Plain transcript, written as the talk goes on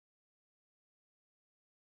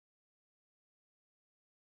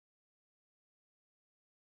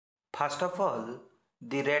First of all,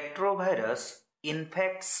 the retrovirus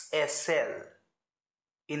infects a cell.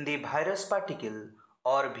 In the virus particle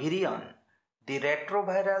or virion, the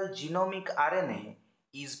retroviral genomic RNA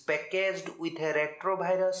is packaged with a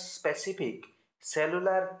retrovirus specific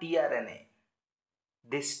cellular tRNA.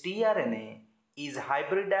 This tRNA is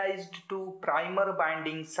hybridized to primer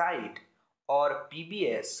binding site or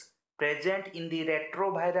PBS present in the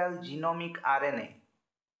retroviral genomic RNA.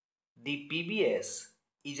 The PBS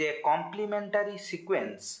is a complementary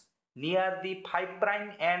sequence near the 5'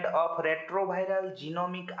 end of retroviral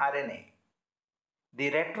genomic RNA.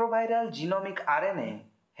 The retroviral genomic RNA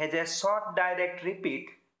has a short direct repeat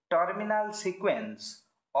terminal sequence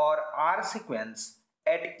or R sequence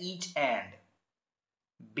at each end.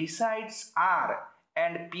 Besides R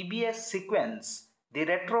and PBS sequence, the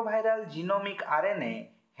retroviral genomic RNA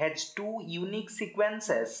has two unique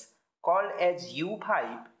sequences called as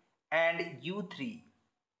U5 and U3.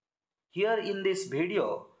 Here in this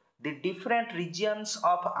video, the different regions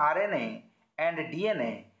of RNA and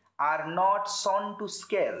DNA are not shown to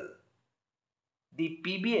scale. The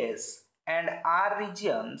PBS and R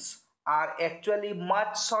regions are actually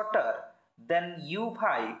much shorter than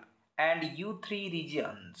U5 and U3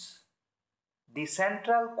 regions. The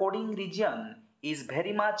central coding region is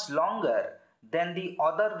very much longer than the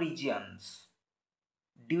other regions.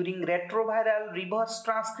 During retroviral reverse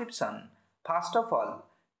transcription, first of all,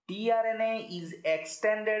 tRNA is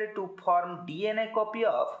extended to form DNA copy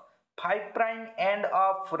of 5' end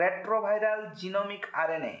of retroviral genomic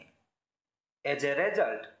RNA. As a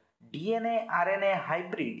result, DNA-RNA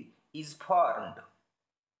hybrid is formed.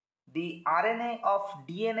 The RNA of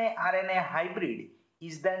DNA-RNA hybrid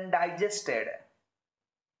is then digested.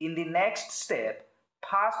 In the next step,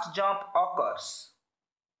 fast jump occurs.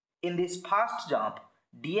 In this fast jump,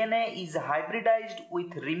 DNA is hybridized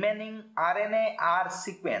with remaining RNA-R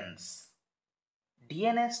sequence.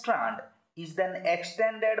 DNA strand is then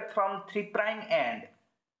extended from 3' end.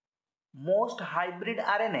 Most hybrid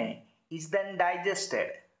RNA is then digested.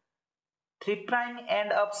 3'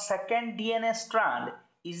 end of second DNA strand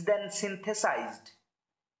is then synthesized.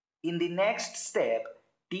 In the next step,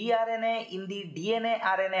 tRNA in the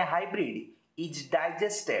DNA-RNA hybrid is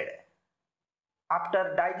digested.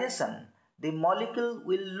 After digestion, the molecule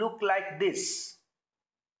will look like this.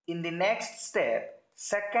 In the next step,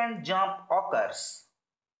 second jump occurs.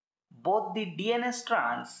 Both the DNA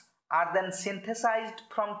strands are then synthesized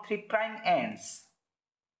from 3' ends.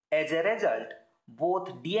 As a result,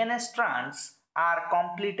 both DNA strands are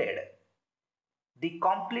completed. The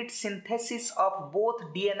complete synthesis of both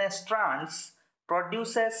DNA strands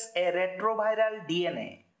produces a retroviral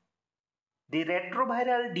DNA. The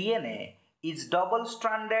retroviral DNA is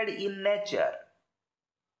double-stranded in nature.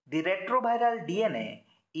 The retroviral DNA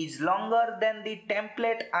is longer than the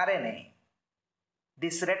template RNA.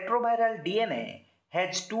 This retroviral DNA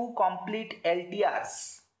has two complete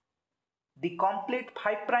LTRs. The complete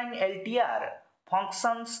 5' LTR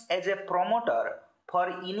functions as a promoter for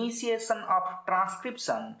initiation of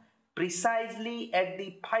transcription precisely at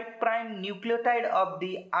the 5' nucleotide of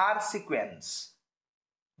the R sequence.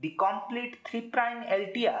 The complete 3'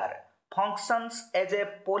 LTR functions as a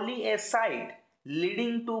poly A site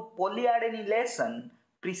leading to polyadenylation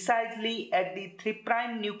precisely at the 3'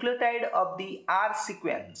 nucleotide of the R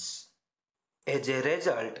sequence. As a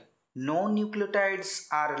result, no nucleotides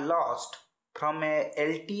are lost from a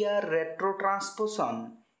LTR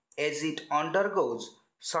retrotransposition as it undergoes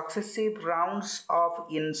successive rounds of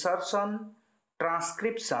insertion,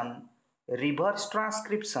 transcription, reverse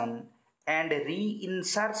transcription, and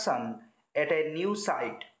reinsertion at a new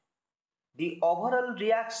site. The overall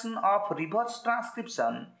reaction of reverse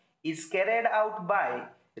transcription is carried out by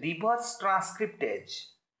reverse transcriptase.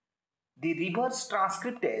 The reverse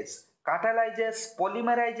transcriptase catalyzes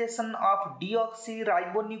polymerization of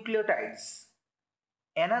deoxyribonucleotides.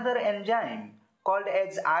 Another enzyme called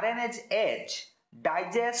as RNase H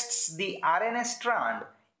digests the RNA strand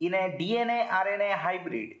in a DNA-RNA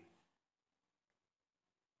hybrid.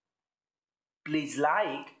 Please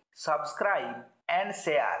like, subscribe and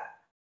share.